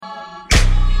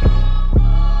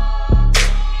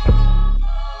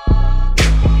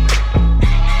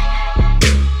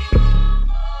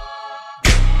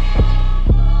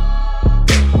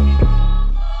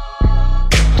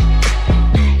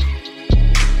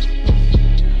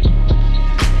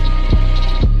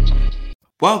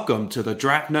Welcome to the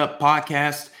Draft Nut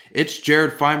Podcast. It's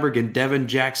Jared Feinberg and Devin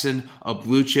Jackson of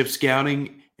Blue Chip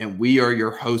Scouting, and we are your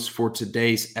hosts for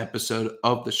today's episode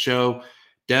of the show.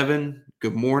 Devin,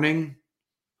 good morning.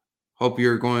 Hope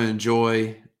you're going to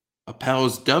enjoy a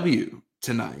Pels W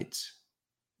tonight.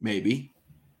 Maybe.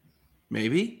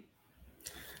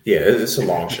 Yeah, it's a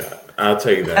long shot. I'll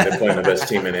tell you that. They're playing the best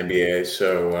team in NBA,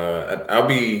 so I'll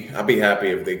be happy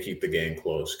if they keep the game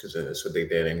close because that's what they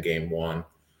did in Game 1.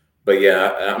 But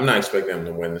yeah, I'm not expecting them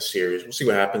to win the series. We'll see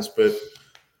what happens. But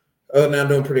other than that, I'm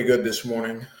doing pretty good this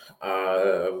morning.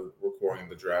 Recording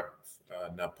the Draft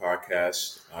Nut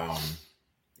Podcast.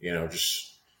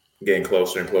 Just getting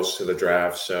closer and closer to the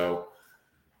draft. So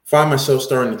find myself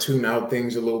starting to tune out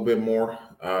things a little bit more.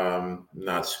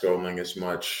 Not scrolling as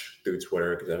much through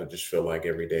Twitter because I just feel like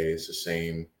every day is the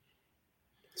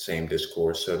same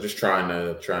discourse. So just trying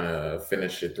to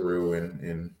finish it through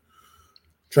and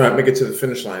try to make it to the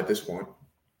finish line at this point.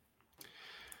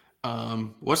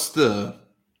 What's the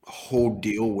whole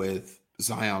deal with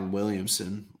Zion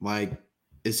Williamson? Like,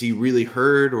 is he really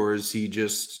hurt, or is he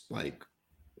just like,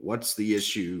 what's the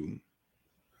issue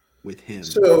with him?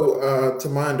 So, to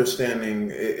my understanding,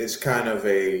 it's kind of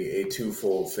a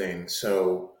twofold thing.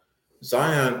 So,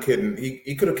 Zion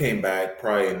he could have came back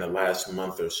probably in the last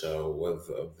month or so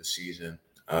of the season,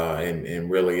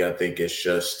 and really, I think it's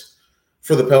just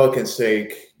for the Pelicans'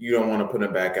 sake, you don't want to put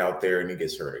him back out there and he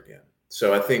gets hurt again.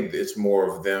 So, I think it's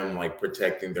more of them like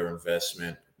protecting their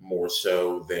investment more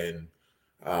so than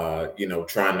trying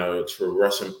to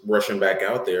rush him back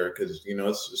out there because,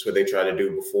 it's what they tried to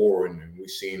do before. And we've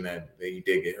seen that he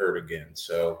did get hurt again.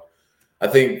 So I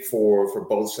think for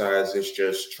both sides, it's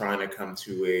just trying to come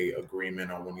to a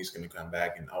agreement on when he's going to come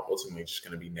back, and ultimately it's just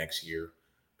going to be next year.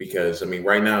 Because,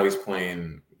 right now he's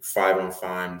playing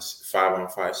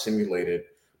 5-on-5 simulated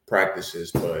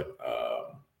practices, but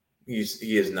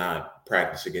he has not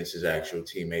practiced against his actual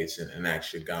teammates and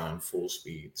actually gone full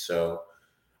speed. So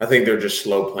I think they're just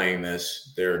slow playing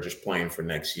this. They're just playing for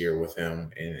next year with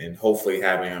him and hopefully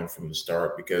having him from the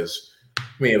start because,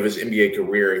 of his NBA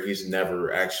career, he's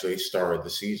never actually started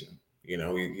the season.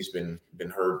 He's been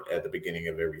hurt at the beginning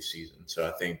of every season. So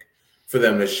I think for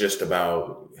them, it's just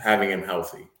about having him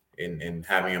healthy and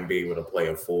having him be able to play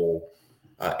a full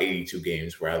 82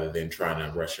 games rather than trying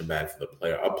to rush him back for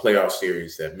a playoff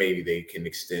series that maybe they can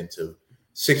extend to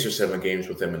 6 or 7 games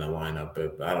with him in the lineup,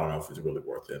 but I don't know if it's really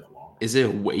worth it in the long run. Is it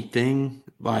a weight thing?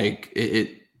 Like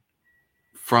it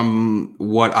from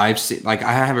what I've seen, like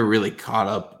I haven't really caught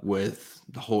up with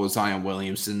the whole Zion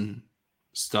Williamson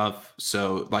stuff.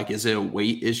 So like, is it a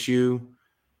weight issue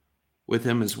with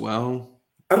him as well?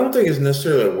 I don't think it's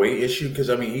necessarily a weight issue because,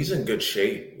 he's in good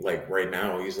shape. Like right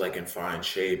now, he's like in fine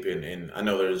shape. And I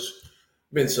know there's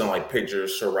been some like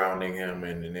pictures surrounding him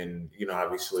and then,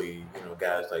 obviously,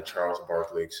 guys like Charles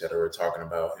Barkley, et cetera, talking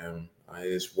about him,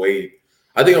 his weight.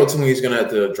 I think ultimately he's going to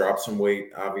have to drop some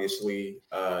weight, obviously,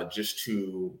 just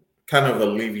to kind of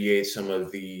alleviate some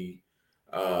of the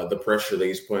pressure that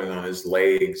he's putting on his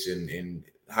legs and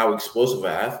how explosive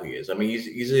an athlete is.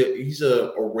 He's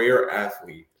a rare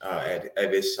athlete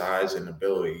at his size and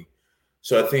ability.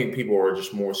 So I think people are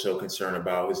just more so concerned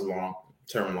about his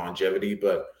long-term longevity.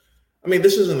 But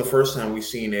this isn't the first time we've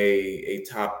seen a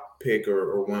top pick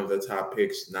or one of the top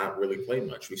picks not really play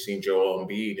much. We've seen Joel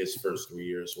Embiid his first 3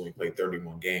 years when he played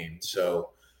 31 games. So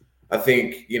I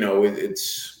think, I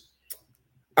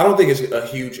don't think it's a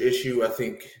huge issue. I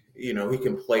think, he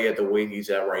can play at the weight he's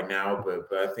at right now, but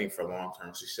I think for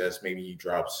long-term success, maybe he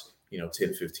drops,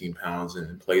 10, 15 pounds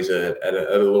and plays at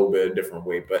a little bit of different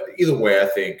weight. But either way, I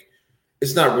think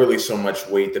it's not really so much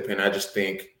weight dependent. I just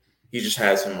think he just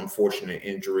had some unfortunate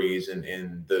injuries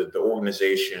and the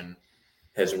organization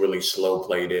has really slow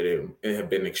played it and have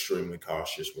been extremely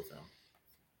cautious with him.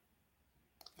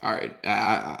 All right.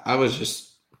 I was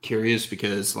just curious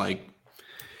because like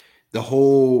the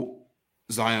whole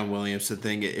Zion Williamson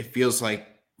thing, it feels like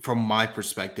from my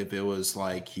perspective, it was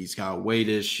like he's got a weight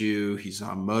issue. He's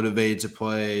not motivated to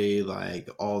play, like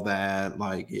all that,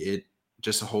 like it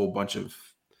just a whole bunch of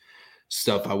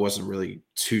stuff I wasn't really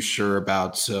too sure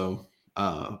about. So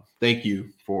thank you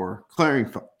for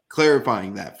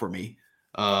clarifying that for me.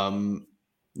 Now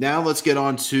let's get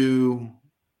on to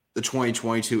the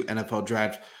 2022 NFL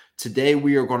Draft. Today,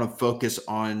 we are going to focus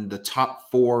on the top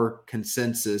 4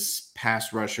 consensus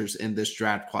pass rushers in this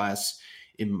draft class,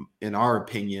 in our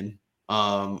opinion,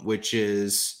 which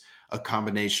is a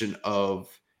combination of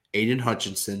Aidan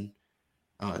Hutchinson,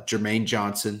 Jermaine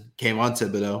Johnson, Kayvon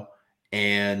Thibodeaux,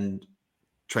 and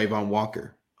Travon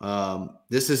Walker.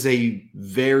 This is a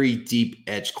very deep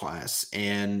edge class,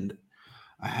 and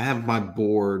I have my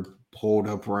board pulled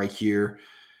up right here.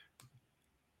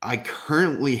 I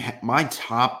currently my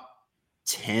top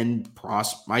 10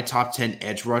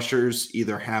 edge rushers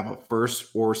either have a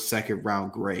first or second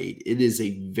round grade. It is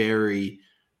a very,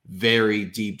 very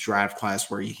deep draft class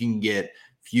where you can get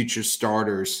future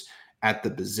starters at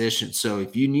the position. So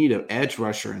if you need an edge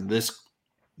rusher in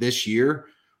this year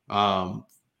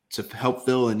to help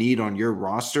fill a need on your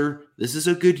roster, this is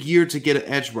a good year to get an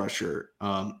edge rusher,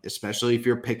 especially if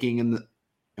you're picking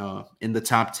in the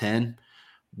top 10,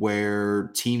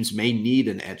 where teams may need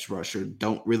an edge rusher,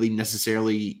 don't really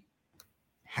necessarily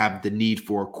have the need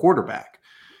for a quarterback.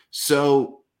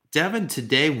 So, Devin,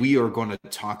 today we are going to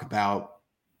talk about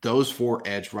those 4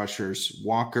 edge rushers: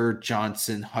 Walker,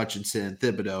 Johnson, Hutchinson, and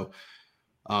Thibodeaux.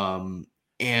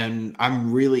 And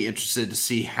I'm really interested to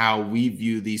see how we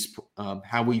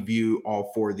view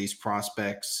all 4 of these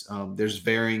prospects. There's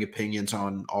varying opinions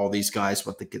on all these guys,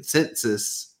 but the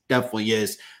consensus definitely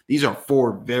is these are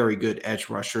 4 very good edge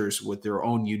rushers with their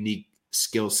own unique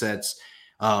skill sets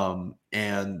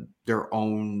and their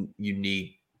own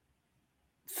unique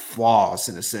flaws,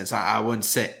 in a sense. I wouldn't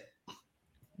say,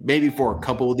 maybe for a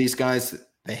couple of these guys,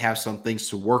 they have some things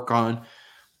to work on,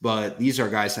 but these are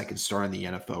guys that can start in the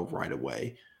NFL right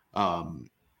away.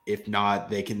 If not,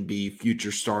 they can be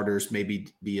future starters, maybe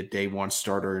be a day one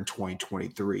starter in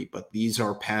 2023. But these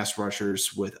are pass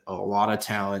rushers with a lot of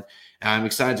talent, and I'm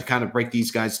excited to kind of break these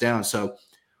guys down. So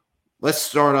let's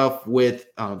start off with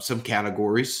some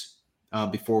categories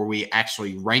before we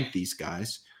actually rank these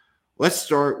guys. Let's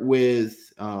start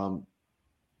with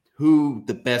who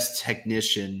the best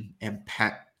technician and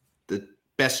the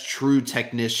best true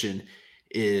technician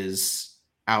is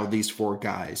out of these 4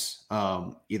 guys,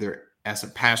 either as a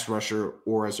pass rusher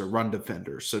or as a run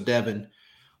defender. So, Devin,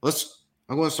 I'm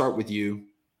going to start with you.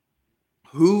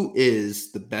 Who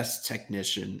is the best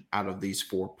technician out of these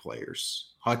 4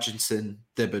 players? Hutchinson,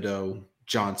 Thibodeaux,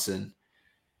 Johnson,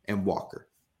 and Walker.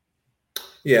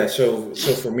 Yeah, so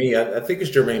for me, I think it's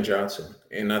Jermaine Johnson,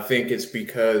 and I think it's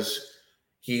because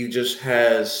he just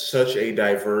has such a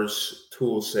diverse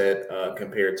tool set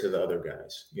compared to the other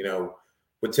guys.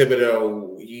 With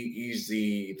Thibodeaux, he's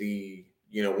the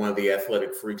one of the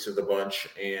athletic freaks of the bunch,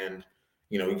 and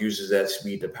uses that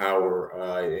speed to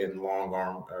power in long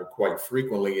arm quite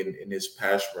frequently in his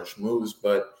pass rush moves.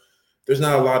 But there's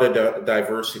not a lot of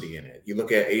diversity in it. You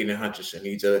look at Aidan Hutchinson;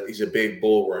 he's a big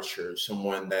bull rusher,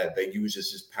 someone that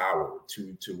uses his power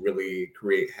to really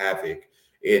create havoc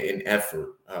in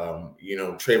effort.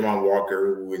 Travon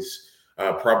Walker, who is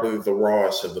probably the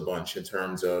rawest of the bunch in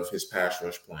terms of his pass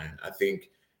rush plan. I think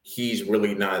he's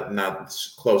really not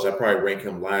close. I probably rank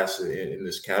him last in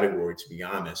this category, to be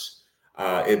honest.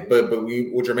 With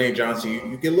Jermaine Johnson,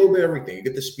 you get a little bit of everything. You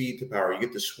get the speed to power, you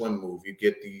get the swim move, you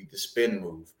get the spin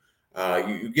move.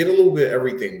 You get a little bit of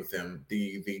everything with him.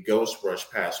 The ghost rush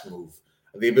pass move,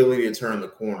 the ability to turn the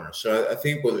corner. So I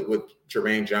think with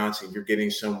Jermaine Johnson, you're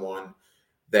getting someone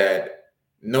that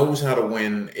knows how to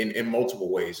win in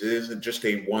multiple ways. It isn't just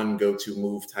a one go-to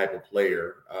move type of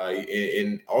player.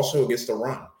 And also gets the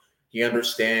run. He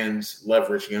understands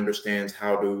leverage. He understands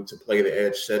how to play the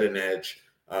edge, set an edge.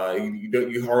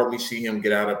 You hardly see him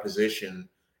get out of position,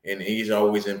 and he's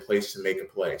always in place to make a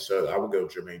play. So I would go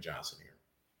Jermaine Johnson here.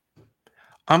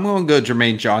 I'm going to go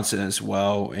Jermaine Johnson as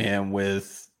well, and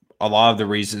with a lot of the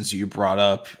reasons you brought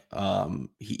up,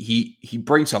 he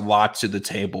brings a lot to the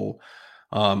table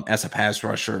as a pass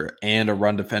rusher and a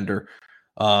run defender.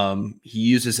 He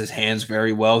uses his hands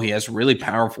very well. He has really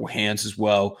powerful hands as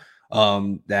well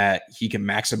that he can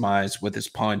maximize with his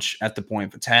punch at the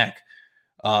point of attack.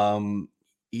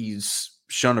 He's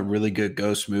shown a really good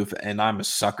ghost move, and I'm a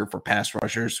sucker for pass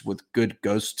rushers with good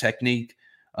ghost technique.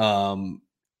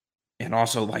 And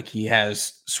also, like, he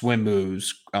has swim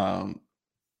moves. Trying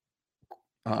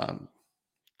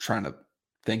to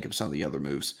think of some of the other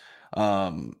moves.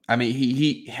 I mean,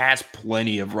 he has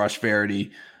plenty of rush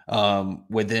verity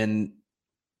within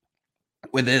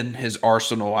his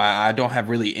arsenal. I don't have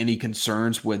really any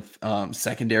concerns with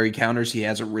secondary counters. He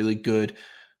has a really good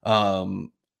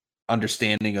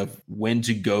understanding of when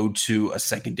to go to a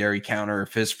secondary counter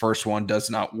if his first one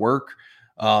does not work.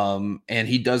 And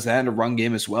he does that in a run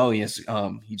game as well. He's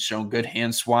shown good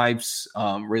hand swipes,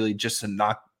 really just to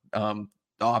knock the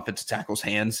offensive tackle's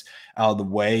hands out of the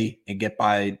way and get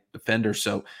by defenders.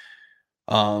 So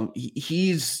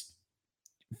he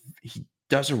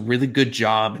does a really good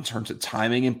job in terms of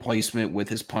timing and placement with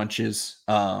his punches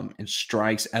and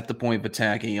strikes at the point of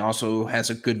attack. And he also has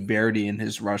a good verity in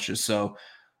his rushes. So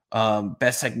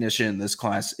best technician in this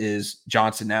class is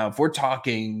Johnson. Now, if we're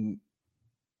talking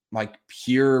like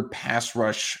pure pass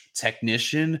rush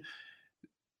technician,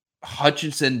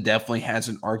 Hutchinson definitely has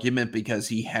an argument because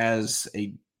he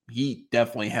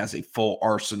definitely has a full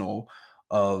arsenal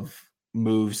of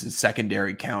moves and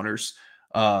secondary counters.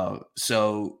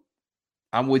 So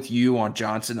I'm with you on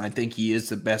Johnson. I think he is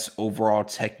the best overall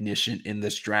technician in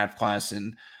this draft class,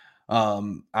 and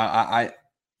I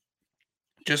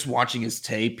just watching his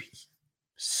tape,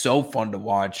 so fun to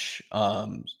watch.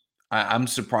 I'm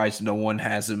surprised no one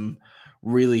has him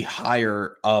really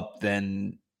higher up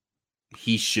than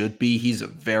he should be. He's a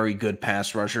very good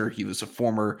pass rusher. He was a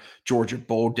former Georgia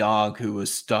Bulldog who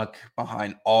was stuck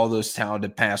behind all those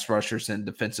talented pass rushers and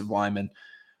defensive linemen.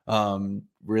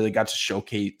 Really got to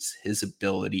showcase his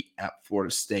ability at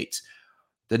Florida State.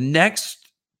 The next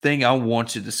thing I want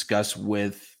to discuss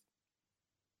with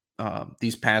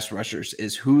these pass rushers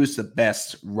is who is the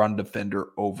best run defender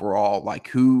overall. Like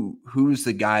who's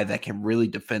the guy that can really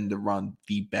defend the run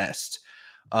the best.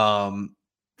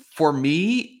 For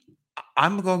me,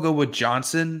 I'm gonna go with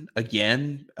Johnson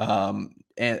again.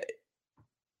 And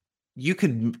you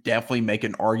could definitely make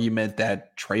an argument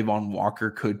that Travon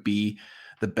Walker could be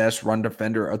the best run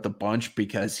defender of the bunch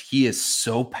because he is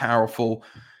so powerful,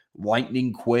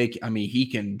 lightning quick. I mean, he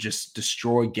can just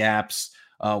destroy gaps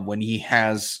when he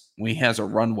has a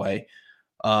runway.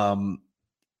 But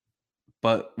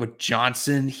with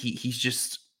Johnson, he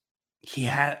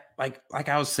had like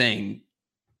I was saying,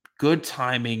 good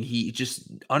timing. He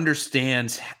just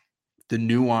understands the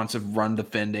nuance of run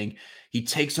defending. He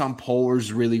takes on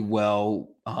pullers really well.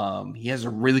 He has a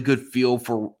really good feel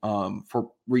for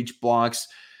reach blocks.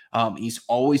 He's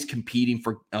always competing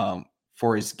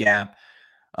for his gap.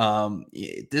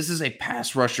 This is a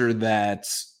pass rusher that,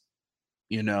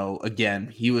 again,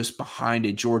 he was behind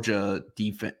a Georgia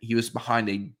defense. He was behind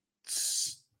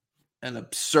an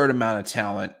absurd amount of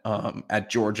talent at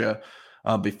Georgia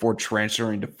before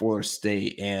transferring to Florida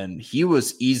State. And he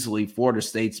was easily Florida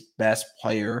State's best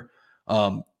player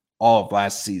all of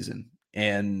last season.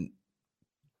 And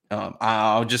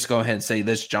I'll just go ahead and say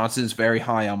this. Johnson's very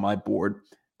high on my board.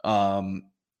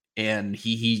 And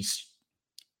he's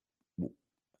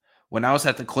when I was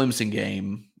at the Clemson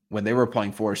game, when they were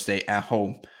playing Florida State at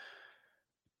home,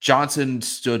 Johnson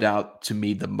stood out to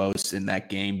me the most in that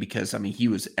game because, I mean, he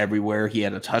was everywhere. He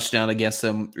had a touchdown against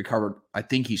them, recovered. I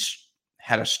think he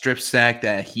had a strip sack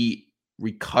that he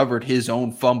recovered his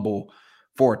own fumble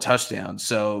for a touchdown.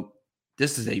 So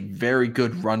this is a very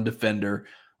good run defender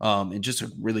and just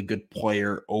a really good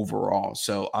player overall.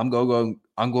 So I'm going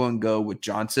to go with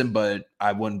Johnson, but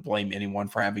I wouldn't blame anyone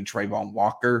for having Travon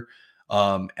Walker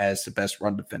as the best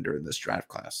run defender in this draft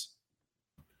class.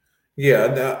 Yeah,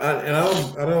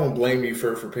 I don't blame you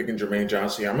for picking Jermaine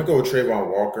Johnson. I'm gonna go with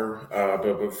Travon Walker,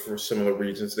 but for some of the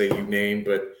reasons that you named.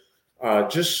 But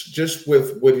just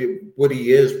with what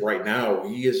he is right now,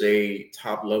 he is a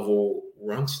top level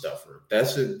run stuffer.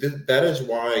 That is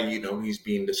why he's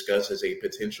being discussed as a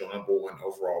potential number one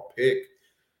overall pick,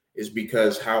 is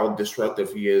because how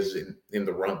disruptive he is in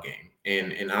the run game,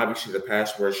 and obviously the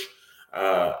pass rush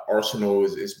arsenal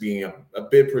is being a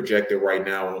bit projected right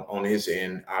now on his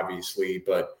end, obviously.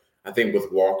 But I think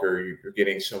with Walker, you're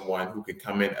getting someone who can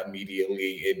come in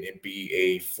immediately and be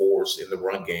a force in the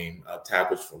run game,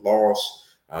 tackles for loss,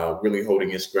 really holding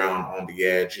his ground on the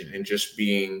edge, and just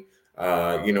being,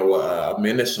 a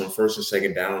menace on first and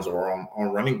second downs or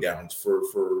on running downs for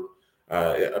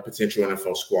a potential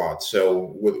NFL squad.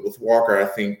 So with Walker, I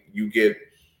think you get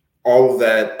all of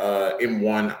that in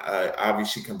one,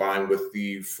 obviously combined with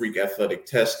the freak athletic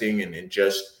testing and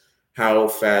just how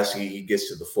fast he gets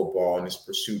to the football and his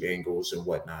pursuit angles and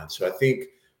whatnot. So I think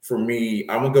for me,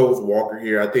 I'm going to go with Walker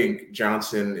here. I think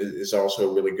Johnson is also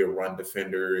a really good run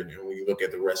defender. And when you look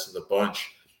at the rest of the bunch,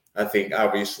 I think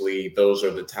obviously those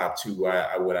are the top two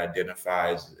I would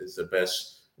identify as the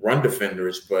best run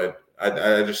defenders. But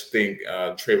I just think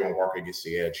Travon Walker gets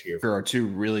the edge here. There are two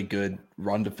really good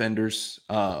run defenders.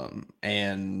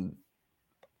 And,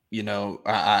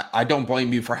 I don't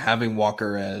blame you for having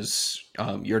Walker as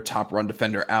your top run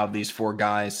defender out of these four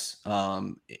guys.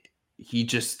 He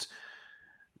just,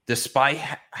 despite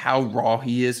how raw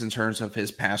he is in terms of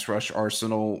his pass rush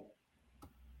arsenal,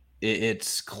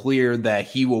 it's clear that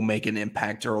he will make an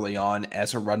impact early on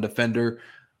as a run defender.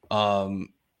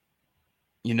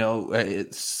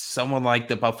 It's someone like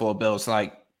the Buffalo Bills.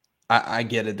 Like, I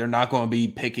get it. They're not going to be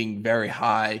picking very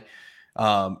high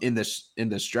in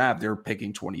this draft. They're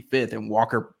picking 25th, and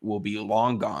Walker will be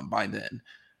long gone by then.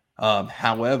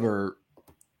 However,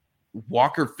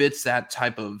 Walker fits that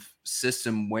type of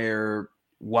system where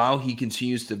while he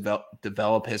continues to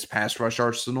develop his pass rush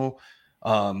arsenal,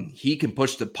 he can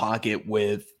push the pocket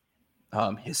with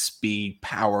his speed,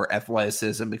 power,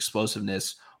 athleticism,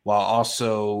 explosiveness while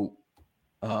also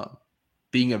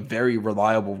being a very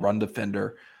reliable run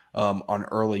defender on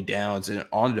early downs. And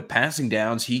on the passing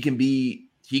downs, he can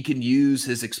use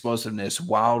his explosiveness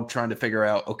while trying to figure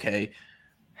out, okay,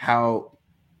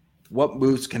 what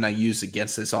moves can I use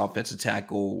against this offensive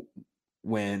tackle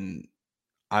when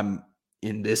I'm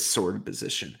in this sort of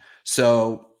position.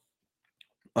 So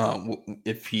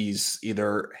if he's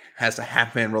either has a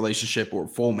half man relationship or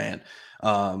full man,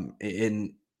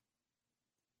 in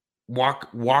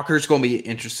Walker's going to be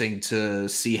interesting to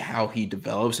see how he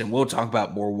develops, and we'll talk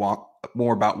about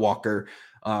more about Walker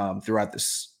throughout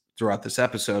this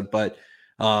episode. But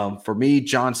for me,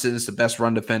 Johnson is the best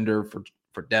run defender.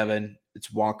 For Devin,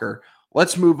 it's Walker.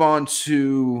 Let's move on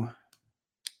to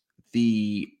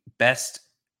the best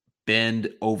bend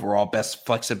overall, best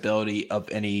flexibility of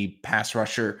any pass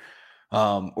rusher,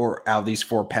 or out of these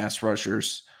 4 pass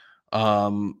rushers.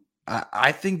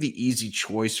 I think the easy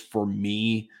choice for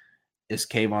me is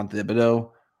Kayvon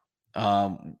Thibodeaux.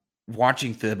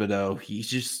 Watching Thibodeaux, he's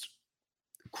just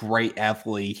great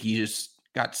athlete. He just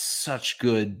got such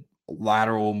good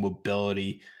lateral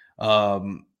mobility.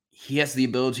 He has the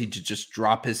ability to just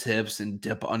drop his hips and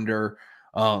dip under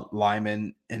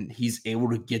linemen, and he's able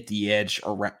to get the edge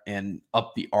around and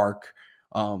up the arc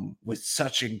with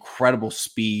such incredible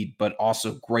speed, but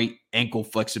also great ankle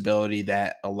flexibility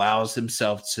that allows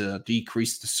himself to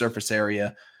decrease the surface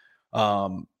area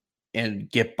and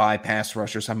get by pass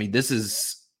rushers. I mean, this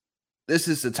is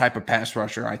the type of pass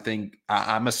rusher I think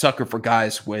I'm a sucker for,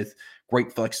 guys with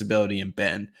great flexibility and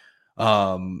bend.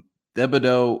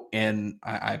 Thibodeaux, and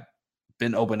I've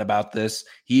been open about this,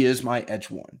 he is my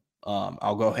EDGE1.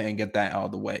 I'll go ahead and get that out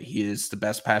of the way. He is the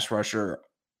best pass rusher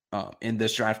in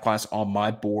this draft class on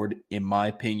my board, in my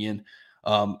opinion.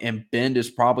 And bend is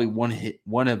probably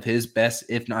one of his best,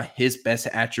 if not his best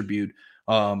attribute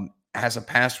as a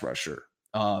pass rusher.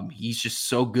 He's just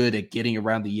so good at getting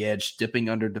around the edge, dipping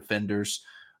under defenders,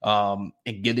 and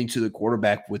getting to the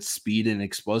quarterback with speed and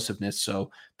explosiveness.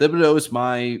 So Thibodeaux is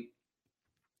my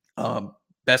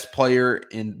best player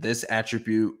in this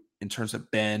attribute in terms of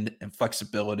bend and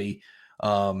flexibility.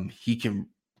 He can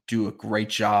do a great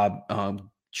job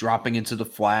dropping into the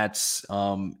flats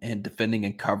and defending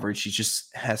in coverage. He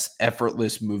just has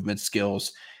effortless movement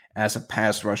skills as a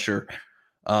pass rusher.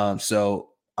 So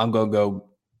I'm going to go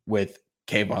with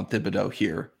Kayvon Thibodeaux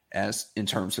here as in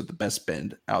terms of the best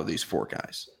bend out of these 4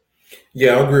 guys.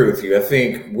 Yeah, I'll agree with you. I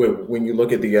think when you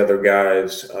look at the other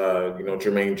guys,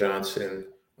 Jermaine Johnson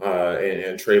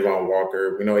and Travon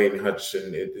Walker, we know Aidan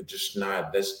Hutchinson,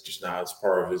 that's just not as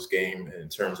part of his game in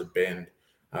terms of bend.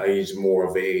 He's more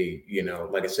of a,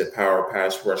 like I said, power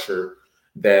pass rusher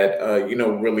that,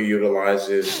 really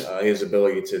utilizes his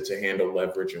ability to handle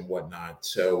leverage and whatnot.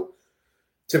 So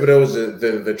Thibodeaux is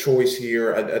the choice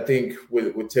here. I think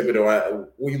with Thibodeaux,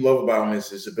 what you love about him is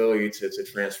his ability to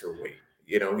transfer weight.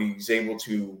 He's able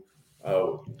to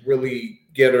really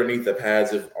get underneath the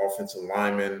pads of offensive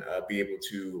linemen, be able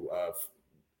to,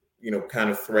 kind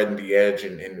of threaten the edge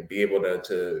and be able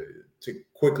to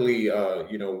quickly,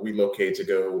 relocate to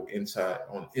go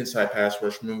inside pass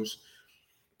rush moves.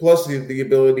 Plus the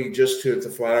ability just to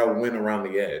flat out win around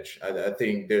the edge. I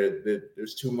think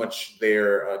there's too much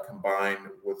there combined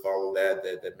with all of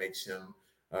that makes him,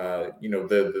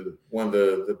 the one of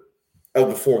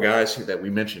the 4 guys that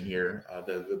we mentioned here,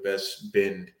 the best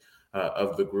bend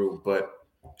of the group. But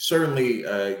certainly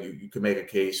you can make a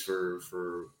case for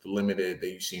the limited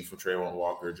that you've seen from Travon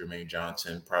Walker. Jermaine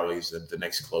Johnson probably is the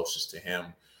next closest to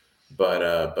him. But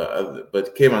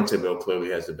Kayvon Thibodeaux clearly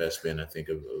has the best bend, I think,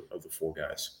 of the 4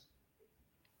 guys.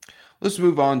 Let's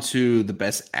move on to the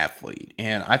best athlete.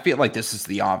 And I feel like this is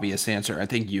the obvious answer. I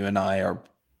think you and I are,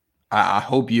 I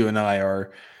hope you and I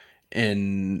are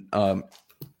in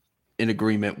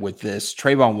agreement with this.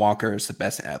 Travon Walker is the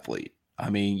best athlete. I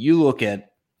mean, you look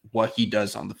at what he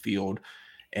does on the field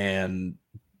and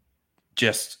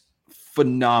just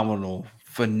phenomenal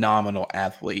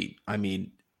athlete. I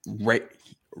mean,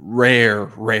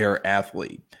 rare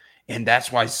athlete. And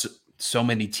that's why so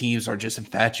many teams are just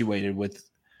infatuated with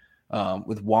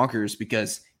Walker's,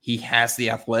 because he has the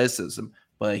athleticism,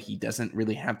 but he doesn't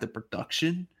really have the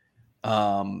production.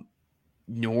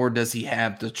 Nor does he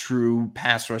have the true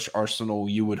pass rush arsenal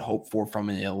you would hope for from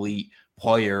an elite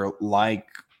player like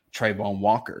Travon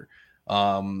Walker.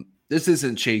 This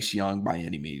isn't Chase Young by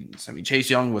any means. I mean, Chase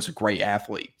Young was a great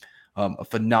athlete, a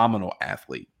phenomenal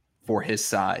athlete for his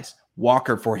size.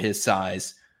 Walker, for his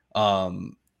size,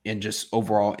 and just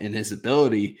overall in his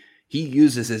ability, he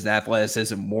uses his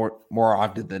athleticism more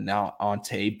often than not on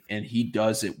tape, and he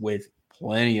does it with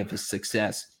plenty of his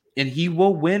success. And he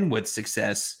will win with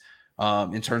success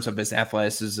in terms of his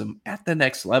athleticism at the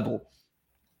next level.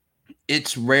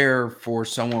 It's rare for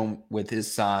someone with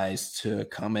his size to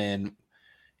come in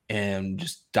and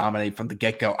just dominate from the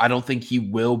get-go. I don't think he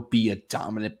will be a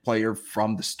dominant player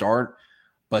from the start,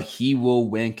 but he will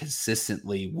win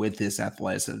consistently with his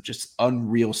athleticism, just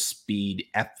unreal speed,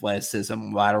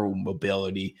 athleticism, lateral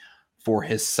mobility for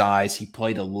his size. He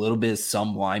played a little bit of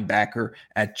some linebacker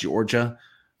at Georgia.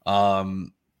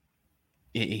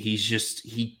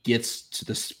 He gets to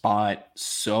the spot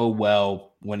so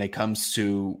well when it comes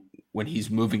to when he's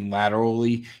moving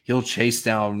laterally. He'll chase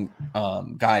down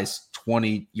guys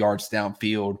 20 yards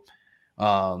downfield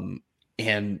and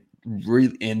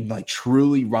like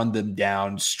truly run them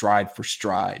down stride for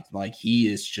stride. Like,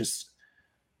 he is just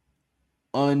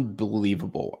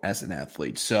unbelievable as an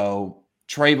athlete. So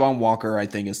Travon Walker, I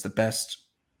think, is the best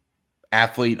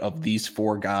athlete of these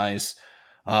four guys.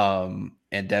 And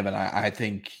Devin, I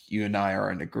think you and I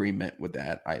are in agreement with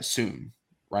that, I assume,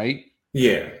 right?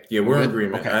 Yeah, we're in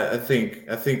agreement. Okay.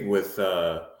 I think with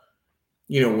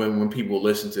when people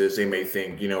listen to this, they may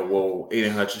think, well,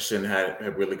 Aidan Hutchinson had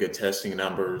really good testing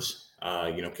numbers.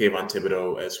 Kayvon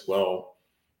Thibodeaux as well.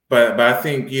 But I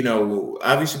think,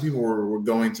 obviously people were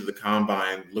going to the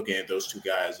combine looking at those two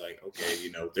guys like, okay,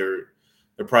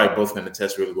 they're probably both going to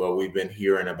test really well. We've been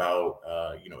hearing about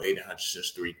Aidan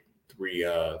Hutchinson's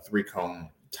three cone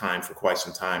time for quite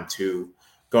some time too,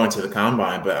 going to the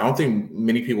combine. But I don't think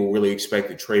many people really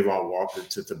expected Travon Walker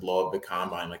to blow up the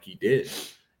combine like he did.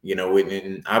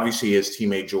 And obviously his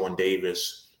teammate Jordan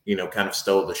Davis, kind of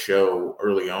stole the show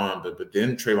early on, but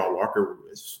then Travon Walker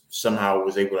somehow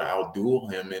was able to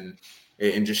outduel him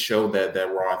and just show that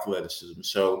raw athleticism.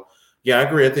 So yeah, I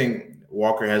agree. I think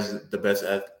Walker has the best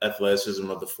athleticism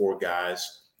of the four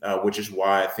guys, which is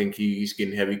why I think he's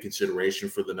getting heavy consideration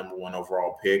for the number one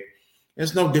overall pick.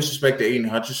 There's no disrespect to Aidan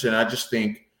Hutchinson. I just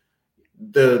think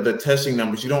the testing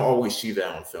numbers, you don't always see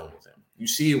that on film with him. You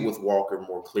see it with Walker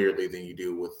more clearly than you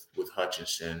do with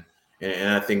Hutchinson.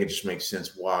 And I think it just makes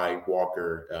sense why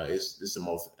Walker is the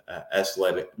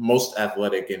most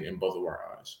athletic in both of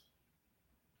our eyes.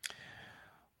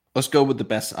 Let's go with the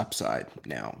best upside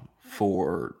now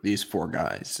for these four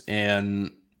guys.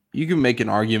 And you can make an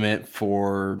argument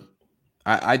for,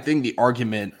 I think the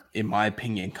argument, in my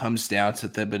opinion, comes down to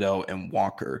Thibodeaux and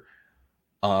Walker.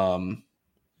 I'm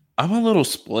a little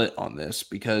split on this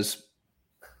because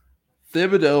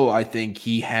Thibodeaux, I think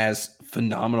he has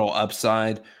phenomenal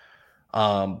upside,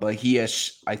 but he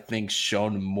has, I think,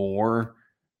 shown more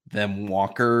than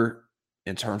Walker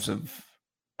in terms of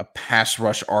a pass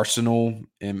rush arsenal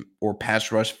or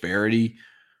pass rush verity,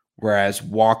 whereas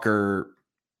Walker,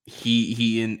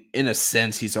 he in a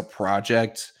sense, he's a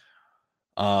project.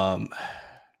 I'm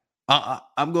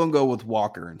going to go with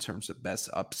Walker in terms of best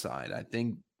upside. I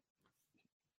think,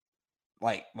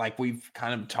 like we've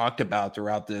kind of talked about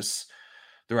throughout this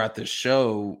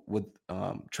show with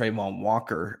Travon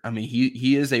Walker. I mean,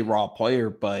 he is a raw player,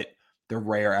 but the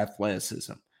rare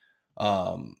athleticism,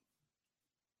 the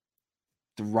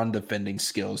run defending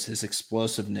skills, his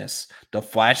explosiveness, the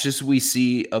flashes we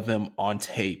see of him on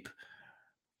tape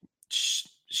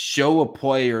show a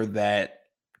player that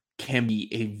can be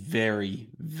a very,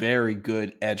 very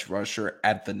good edge rusher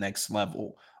at the next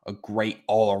level, a great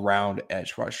all-around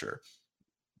edge rusher.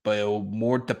 But it will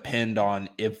more depend on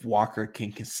if Walker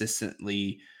can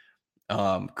consistently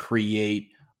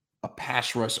create a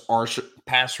pass rush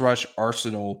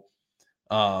arsenal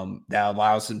that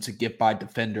allows him to get by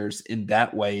defenders in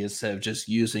that way instead of just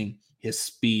using his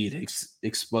speed, his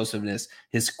explosiveness,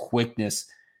 his quickness,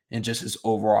 and just his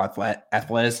overall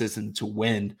athleticism to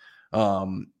win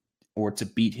or to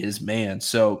beat his man.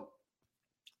 So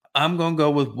I'm going to go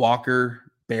with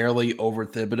Walker barely over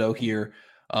Thibodeaux here.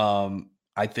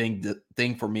 I think the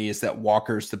thing for me is that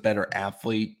Walker's the better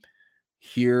athlete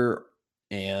here,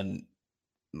 and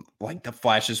like the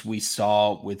flashes we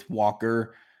saw with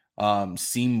Walker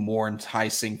seem more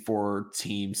enticing for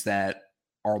teams that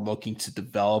are looking to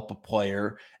develop a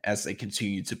player as they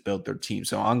continue to build their team.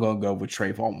 So I'm going to go with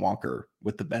Travon Walker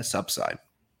with the best upside.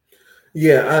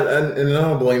 Yeah, and I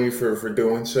don't blame you for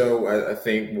doing so. I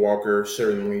think Walker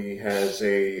certainly has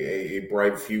a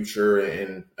bright future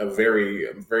and a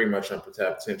very much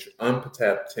untapped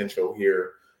potential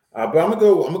here. But I'm gonna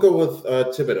go with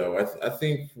Thibodeaux. I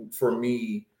think for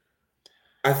me,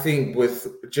 I think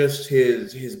with just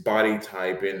his body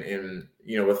type and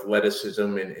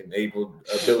athleticism and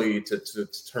ability to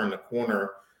turn the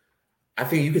corner, I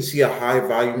think you could see a high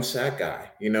volume sack guy.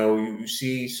 You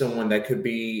see someone that could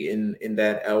be in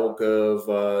that elk of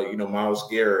Myles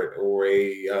Garrett or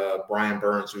a Brian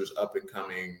Burns who's up and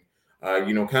coming.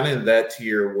 Kind of in that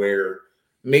tier where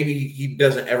maybe he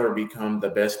doesn't ever become the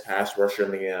best pass rusher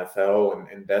in the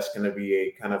NFL, and that's going to be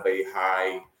a kind of a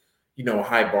high,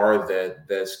 high bar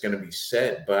that's going to be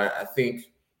set. But I think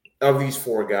of these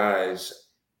four guys,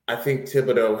 I think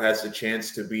Thibodeaux has a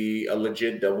chance to be a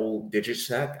legit double-digit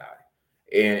sack guy.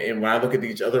 And when I look at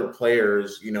these other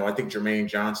players, I think Jermaine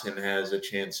Johnson has a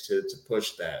chance to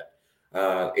push that.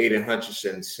 Aidan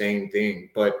Hutchinson, same thing.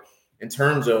 But in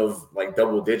terms of like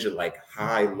double digit, like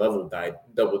high level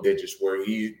double digits, where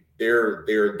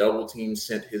they're double team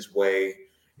sent his way,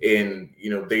 and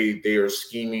they are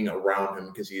scheming around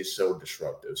him because he is so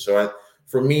disruptive. So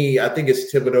for me, I think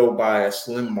it's Thibodeaux by a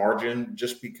slim margin,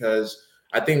 just because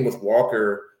I think with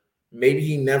Walker, maybe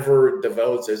he never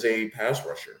develops as a pass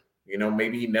rusher.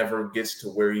 Maybe he never gets to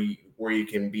where he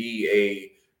can be a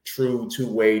true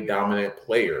two-way dominant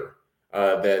player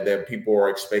that people are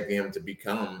expecting him to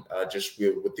become, just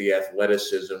with the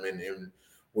athleticism and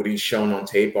what he's shown on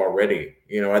tape already.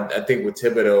 I think with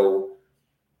Thibodeaux,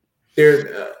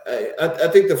 I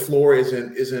think the floor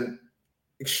isn't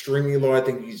extremely low. I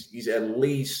think he's at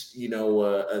least a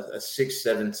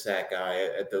 6-7 sack guy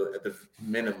at the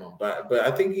minimum. But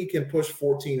I think he can push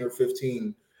 14 or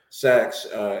 15 sacks,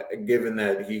 given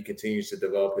that he continues to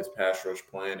develop his pass rush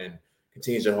plan and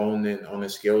continues to hone in on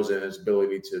his skills and his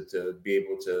ability to be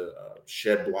able to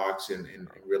shed blocks and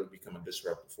really become a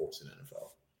disruptive force in the NFL.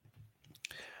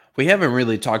 We haven't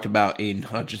really talked about Aidan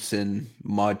Hutchinson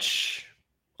much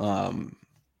in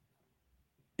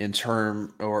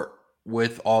term or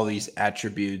with all these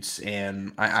attributes.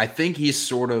 And I think he's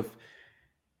sort of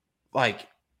like,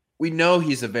 we know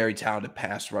he's a very talented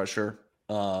pass rusher.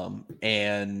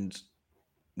 And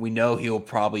we know he'll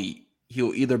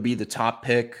either be the top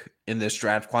pick in this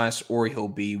draft class or he'll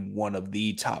be one of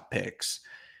the top picks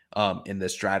in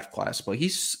this draft class. But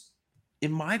he's,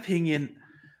 in my opinion,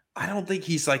 I don't think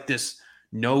he's like this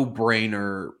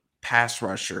no-brainer pass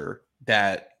rusher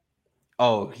that,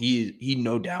 he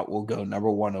no doubt will go number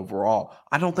one overall.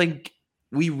 I don't think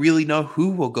we really know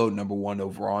who will go number one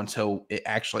overall until it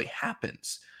actually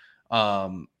happens.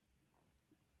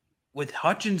 With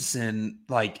Hutchinson,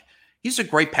 like, he's a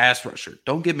great pass rusher.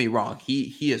 Don't get me wrong.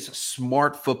 He is a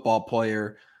smart football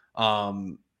player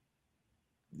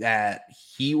that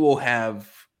he will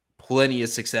have plenty of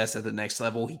success at the next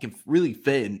level. He can really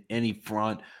fit in any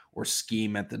front or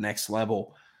scheme at the next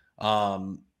level.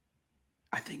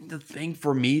 I think the thing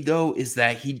for me, though, is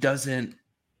that he doesn't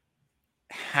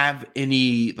have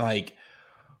any like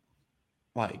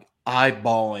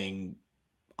eye-popping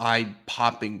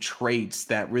traits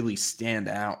that really stand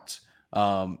out,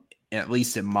 at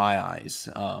least in my eyes.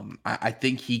 I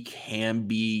think he can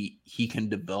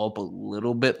develop a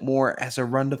little bit more as a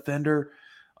run defender.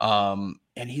 And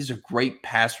he's a great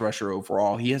pass rusher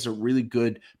overall. He has a really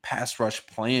good pass rush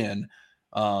plan.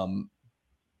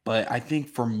 But I think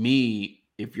for me,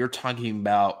 if you're talking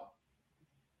about,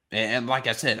 and like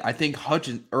I said, I think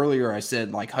earlier I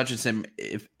said like Hutchinson,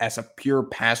 if as a pure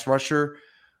pass rusher,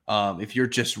 if you're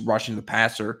just rushing the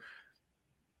passer,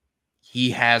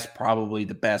 he has probably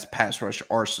the best pass rush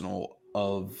arsenal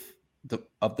of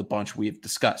the bunch we have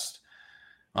discussed.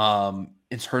 In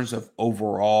terms of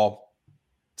overall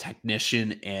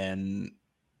technician and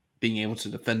being able to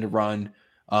defend the run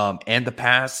and the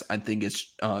pass, I think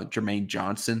it's Jermaine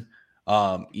Johnson.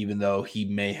 Even though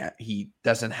he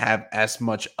doesn't have as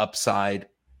much upside,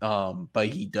 but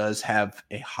he does have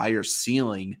a higher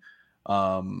ceiling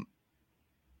than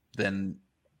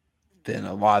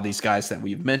a lot of these guys that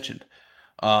we've mentioned.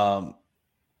 So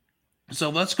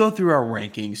let's go through our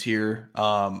rankings here.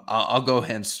 I'll go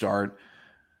ahead and start.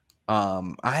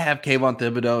 I have Kayvon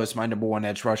Thibodeaux as my number one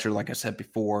edge rusher, like I said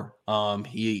before.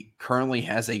 He currently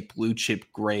has a blue chip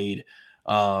grade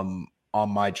on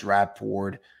my draft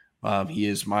board. He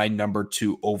is my number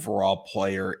 2 overall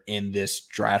player in this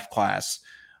draft class.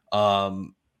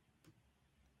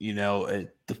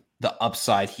 The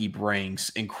upside he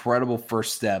brings, incredible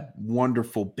first step,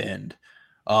 wonderful bend.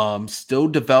 Still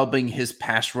developing his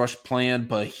pass rush plan,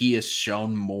 but he has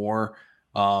shown more.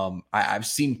 I've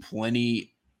seen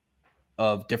plenty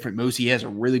of different moves. He has a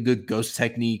really good ghost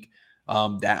technique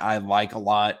that I like a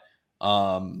lot.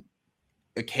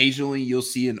 Occasionally you'll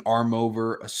see an arm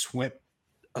over, a swim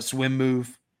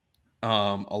move,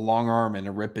 a long arm, and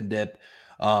a rip and dip.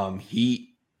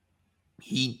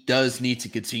 He does need to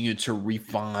continue to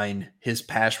refine his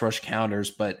pass rush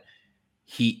counters, but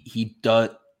he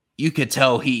does. You could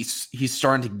tell he's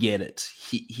starting to get it.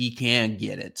 He can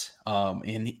get it,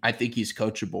 and I think he's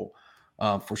coachable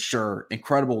for sure.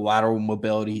 Incredible lateral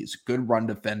mobility. He's a good run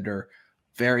defender,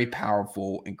 very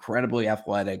powerful, incredibly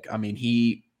athletic. I mean,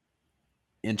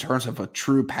 in terms of a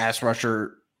true pass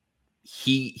rusher,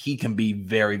 he can be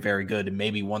very, very good and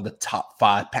maybe one of the top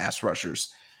 5 pass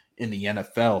rushers in the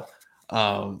NFL.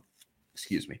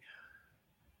 Excuse me.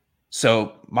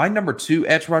 So my number 2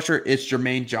 edge rusher is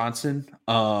Jermaine Johnson.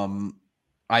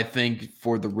 I think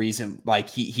for the reason like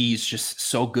he's just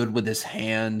so good with his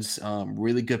hands,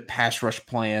 really good pass rush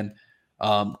plan,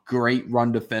 great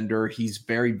run defender. He's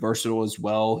very versatile as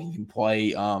well. He can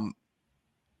play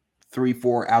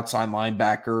 3-4 outside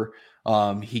linebacker.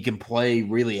 He can play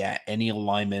really at any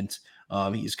alignment.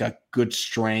 He's got good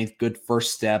strength, good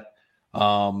first step.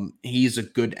 He's a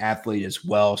good athlete as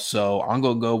well. So I'm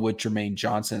going to go with Jermaine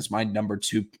Johnson as my number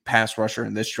 2 pass rusher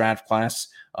in this draft class.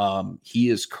 He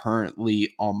is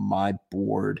currently on my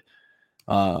board,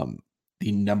 the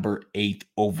number 8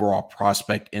 overall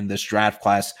prospect in this draft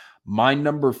class. My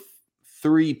number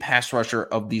 3 pass rusher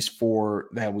of these 4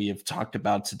 that we have talked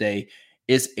about today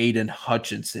is Aidan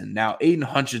Hutchinson. Now, Aidan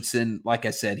Hutchinson, like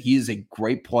I said, he is a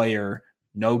great player,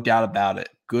 no doubt about it.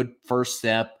 Good first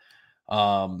step,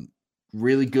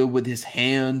 really good with his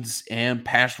hands and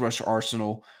pass rush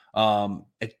arsenal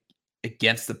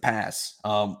against the pass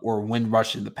or when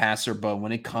rushing the passer. But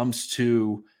when it comes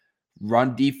to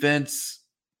run defense,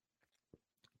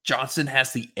 Johnson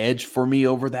has the edge for me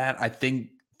over that. I think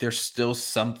there's still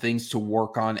some things to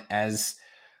work on as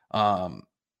a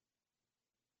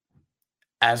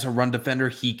run defender.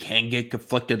 He can get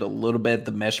conflicted a little bit at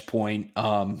the mesh point.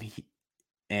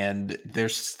 And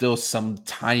there's still some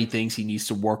tiny things he needs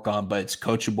to work on, but it's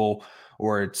coachable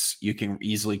or you can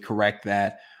easily correct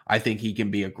that. I think he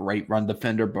can be a great run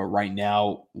defender, but right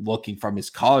now, looking from his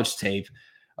college tape,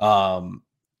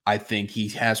 I think he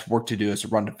has work to do as a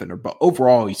run defender, but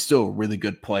overall, he's still a really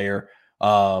good player.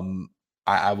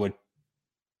 I would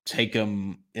take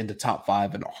him into top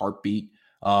 5 in a heartbeat,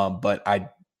 but I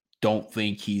don't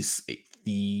think he's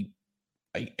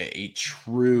a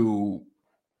true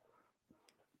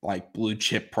like blue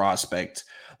chip prospect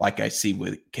like I see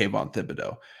with Kayvon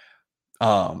Thibodeaux.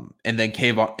 And then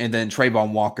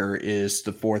Travon Walker is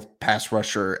the 4th pass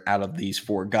rusher out of these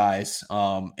 4 guys.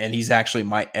 And he's actually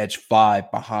my edge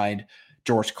 5 behind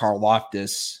George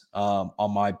Karlaftis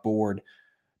on my board.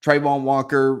 Travon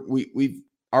Walker, we've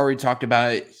already talked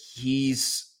about it.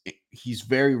 He's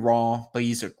very raw, but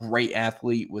he's a great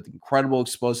athlete with incredible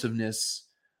explosiveness,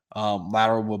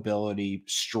 lateral mobility,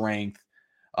 strength.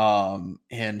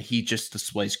 And he just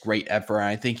displays great effort.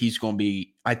 I think he can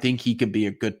be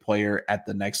a good player at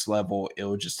the next level. It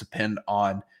will just depend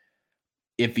on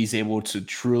if he's able to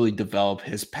truly develop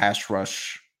his pass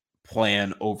rush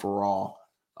plan overall.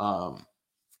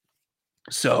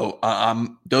 So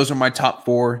those are my top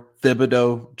 4: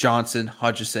 Thibodeaux, Johnson,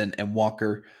 Hutchinson, and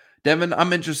Walker. Devin,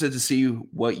 I'm interested to see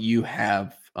what you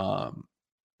have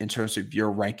in terms of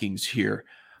your rankings here.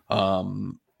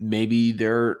 Maybe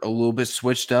they're a little bit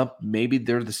switched up. Maybe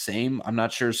they're the same. I'm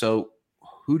not sure. So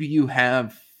who do you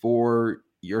have for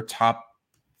your top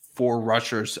 4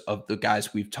 rushers of the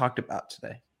guys we've talked about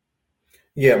today?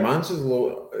 Yeah, mine's is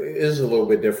a little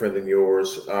bit different than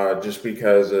yours, just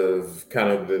because of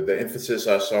kind of the emphasis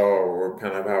I saw or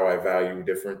kind of how I value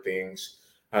different things.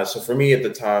 So for me at the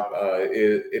top,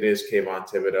 it is Kayvon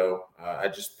Thibodeaux. I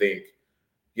just think,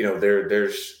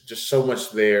 there's just so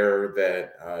much there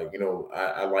that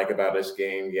I like about his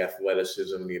game: the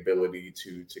athleticism, the ability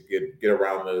to get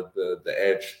around the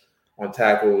edge on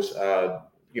tackles.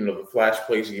 The flash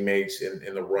plays he makes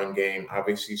in the run game.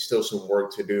 Obviously, still some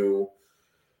work to do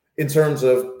in terms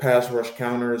of pass rush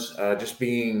counters. Just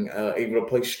being able to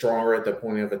play stronger at the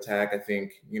point of attack. I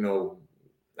think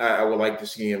I would like to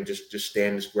see him just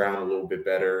stand his ground a little bit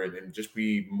better and just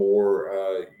be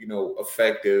more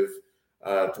effective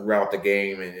throughout the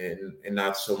game and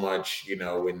not so much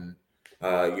in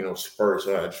spurts.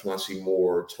 I just want to see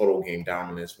more total game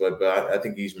dominance. But I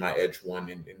think he's my edge 1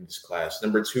 in this class.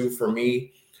 Number 2 for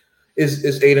me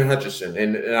is Aidan Hutchinson,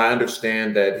 and I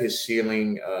understand that his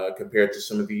ceiling compared to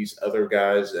some of these other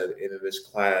guys in this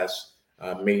class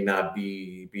may not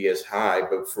be as high.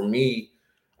 But for me,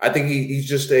 I think he's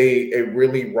just a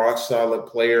really rock solid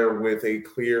player with a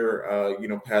clear,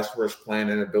 pass rush plan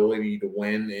and ability to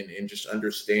win, and just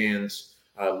understands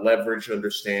leverage,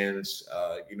 understands,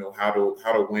 how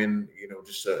to win,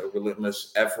 just a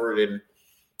relentless effort. And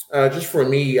just for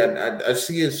me, I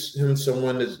see him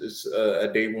someone as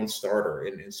a day 1 starter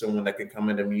and someone that can come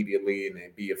in immediately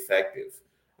and be effective.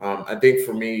 I think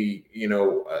for me,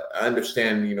 I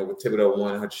understand, with Thibodeaux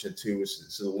 1, Hutchinson 2,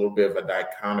 it's a little bit of a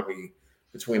dichotomy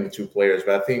between the 2 players.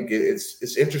 But I think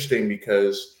it's interesting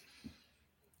because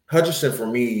Hutchinson for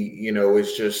me,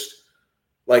 is just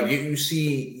like you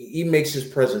see he makes his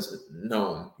presence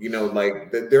known.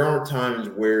 Like there are times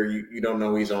where you don't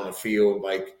know he's on the field.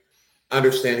 Like I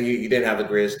understand he didn't have the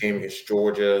greatest game against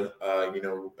Georgia.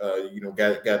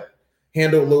 Got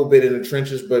handled a little bit in the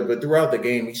trenches, but throughout the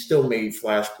game, he still made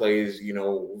flash plays.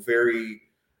 Very.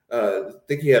 I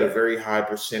think he had a very high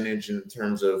percentage in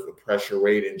terms of pressure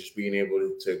rate and just being able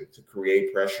to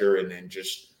create pressure, and then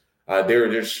just there were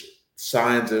just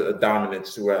signs of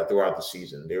dominance throughout the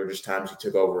season. There were just times he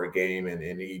took over a game and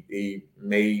he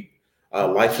made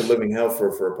life a living hell for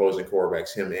opposing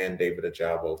quarterbacks, him and David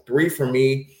Ajabo. 3 for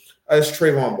me is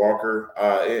Travon Walker.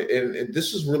 And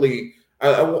this is really,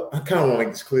 I kind of want to make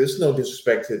this clear. This is no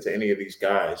disrespect to any of these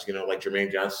guys. Like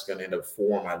Jermaine Johnson is going to end up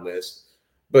 4 on my list.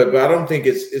 But I don't think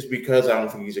it's because I don't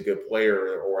think he's a good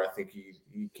player or I think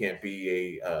he can't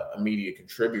be a immediate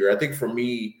contributor. I think for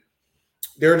me,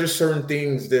 there are just certain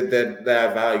things that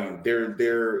I value.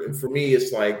 There for me,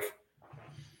 it's like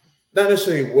not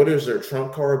necessarily what is their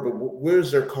trump card, but what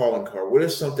is their calling card? What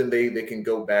is something they can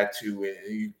go back to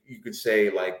and you could say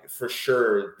like for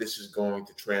sure this is going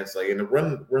to translate. And the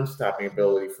run stopping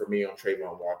ability for me on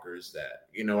Travon Walker is that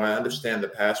I understand the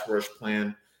pass rush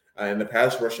plan and the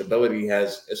pass rush ability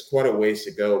is quite a ways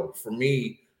to go. But for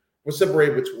me, what's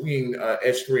separated between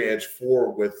edge 3 and edge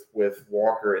 4 with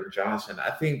Walker and Johnson?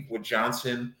 I think with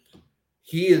Johnson,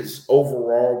 he is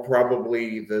overall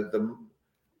probably the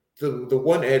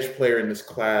one edge player in this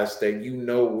class that you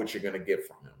know what you're going to get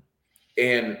from him.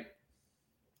 And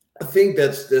I think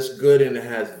that's good and it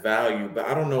has value, but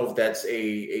I don't know if that's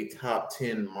a top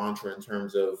 10 mantra in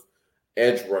terms of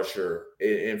edge rusher.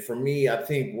 And for me, I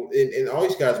think, and all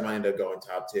these guys might end up going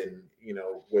top 10,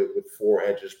 with 4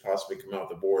 edges possibly coming out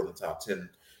the board in the top 10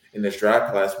 in this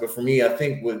draft class. But for me, I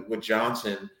think with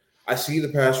Johnson, I see the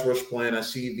pass rush plan. I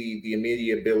see the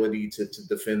immediate ability to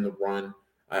defend the run.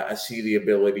 I see the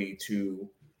ability to,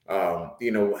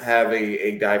 have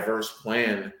a diverse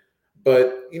plan.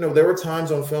 But, there were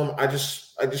times on film I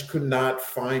just could not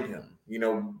find him,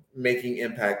 making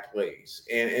impact plays.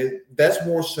 And that's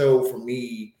more so for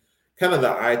me, kind of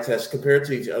the eye test compared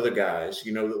to these other guys,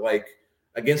 like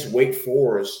against Wake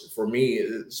Forest, for me,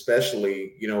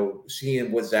 especially,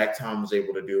 seeing what Zach Tom was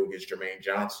able to do against Jermaine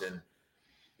Johnson.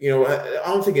 I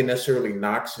don't think it necessarily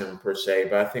knocks him per se,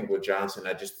 but I think with Johnson,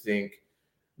 I just think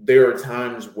there are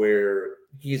times where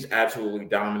he's absolutely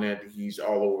dominant. He's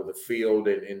all over the field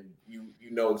and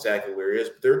you know exactly where he is.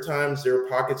 But there are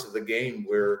pockets of the game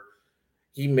where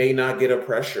he may not get a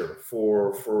pressure for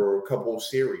a couple of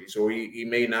series, or he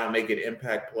may not make an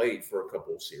impact play for a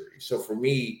couple of series. So for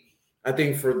me, I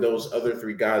think for those other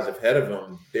 3 guys ahead of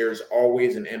him, there's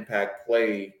always an impact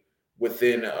play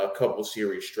within a couple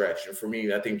series stretch. And for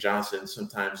me, I think Johnson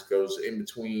sometimes goes in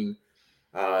between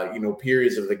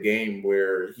periods of the game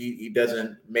where he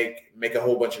doesn't make a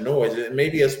whole bunch of noise. And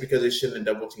maybe it's because they shouldn't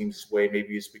have double teamed his way.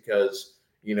 Maybe it's because,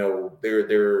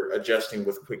 they're adjusting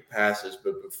with quick passes.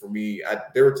 But for me,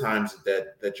 there were times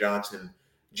that Johnson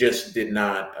just did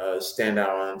not stand out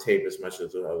on tape as much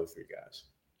as the other 3 guys.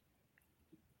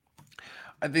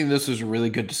 I think this was a really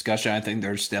good discussion. I think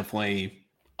there's definitely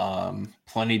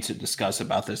plenty to discuss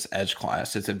about this edge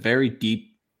class. It's a very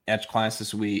deep edge class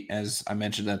this week, as I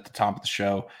mentioned at the top of the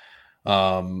show.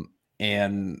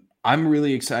 And I'm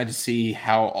really excited to see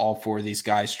how all 4 of these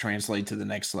guys translate to the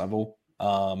next level.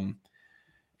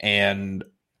 And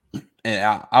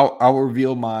I'll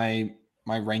reveal my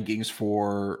rankings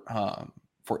for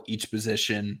each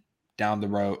position down the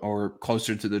road or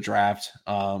closer to the draft.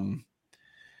 I'm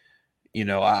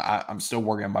still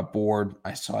working on my board.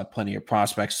 I still have plenty of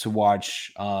prospects to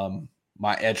watch.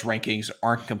 My edge rankings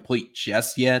aren't complete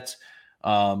just yet,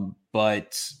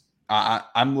 but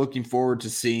I'm looking forward to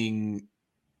seeing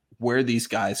where these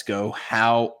guys go,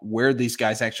 where these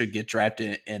guys actually get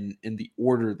drafted, and in the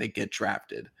order they get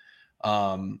drafted.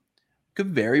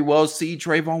 Could very well see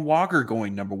Travon Walker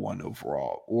going number 1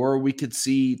 overall, or we could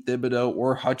see Thibodeaux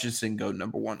or Hutchinson go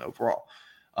number 1 overall.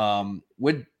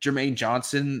 With Jermaine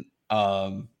Johnson,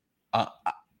 I'm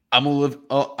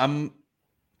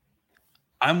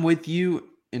with you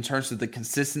in terms of the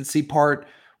consistency part,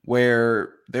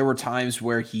 where there were times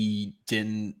where he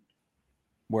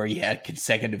had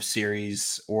consecutive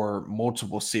series or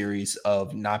multiple series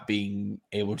of not being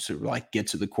able to like get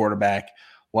to the quarterback,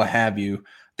 what have you.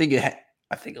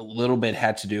 I think a little bit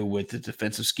had to do with the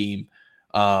defensive scheme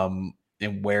and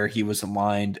where he was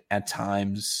aligned at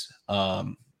times.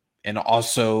 And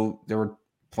also there were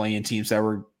playing teams that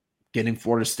were getting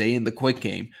Florida State in the quick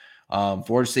game.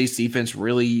 Florida State's defense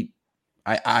really,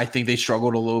 I think they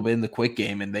struggled a little bit in the quick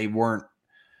game, and they were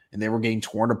getting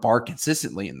torn apart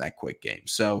consistently in that quick game.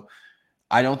 So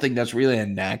I don't think that's really a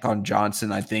knack on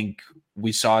Johnson. I think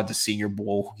we saw at the Senior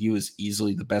Bowl, he was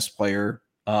easily the best player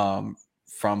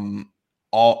from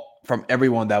all from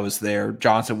everyone that was there,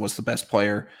 Johnson was the best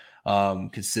player,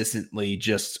 consistently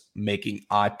just making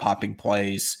eye-popping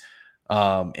plays.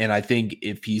 And I think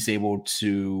if he's able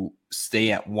to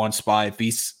stay at one spot,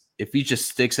 if he just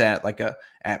sticks at like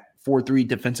at 4-3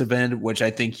 defensive end, which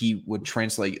I think he would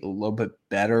translate a little bit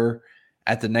better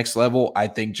at the next level, I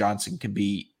think Johnson can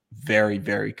be very,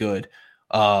 very good.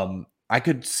 I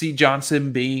could see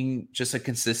Johnson being just a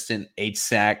consistent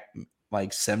 8-sack,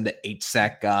 like 7 to 8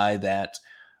 sack guy that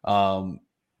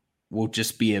will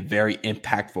just be a very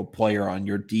impactful player on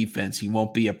your defense. He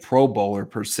won't be a Pro Bowler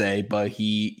per se, but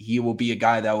he will be a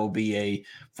guy that will be a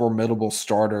formidable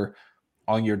starter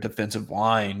on your defensive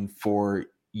line for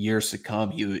years to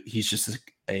come. He's just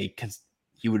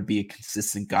he would be a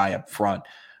consistent guy up front.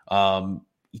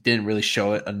 He didn't really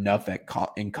show it enough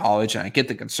in college, and I get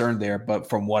the concern there. But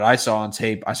from what I saw on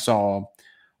tape, I saw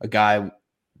a guy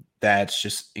that's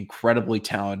just incredibly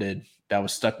talented, that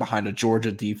was stuck behind a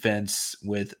Georgia defense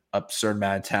with absurd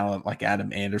amount of talent like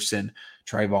Adam Anderson,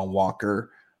 Travon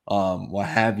Walker, what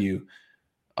have you.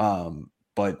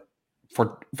 But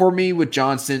for me with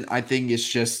Johnson, I think it's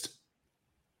just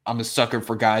I'm a sucker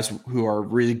for guys who are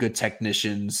really good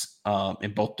technicians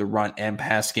in both the run and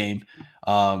pass game,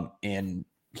 and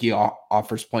he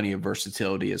offers plenty of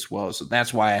versatility as well. So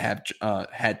that's why I have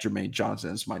had Jermaine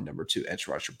Johnson as my number 2 edge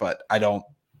rusher. But I don't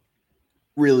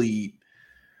really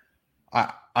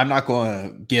I'm not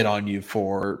going to get on you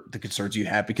for the concerns you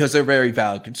have because they're very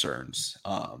valid concerns.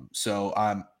 So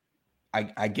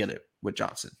I get it with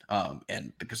Johnson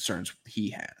and the concerns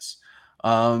he has.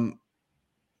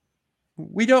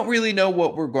 We don't really know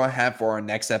what we're going to have for our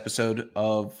next episode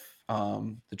of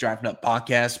the Draft Nut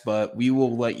podcast, but we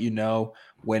will let you know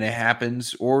when it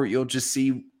happens, or you'll just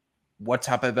see what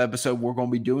type of episode we're going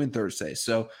to be doing Thursday.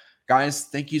 So, guys,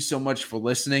 thank you so much for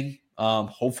listening.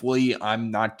 Hopefully, I'm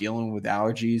not dealing with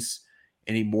allergies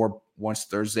anymore once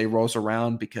Thursday rolls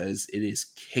around because it is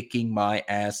kicking my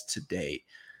ass today.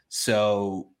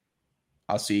 So,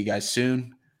 I'll see you guys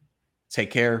soon.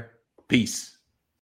 Take care. Peace.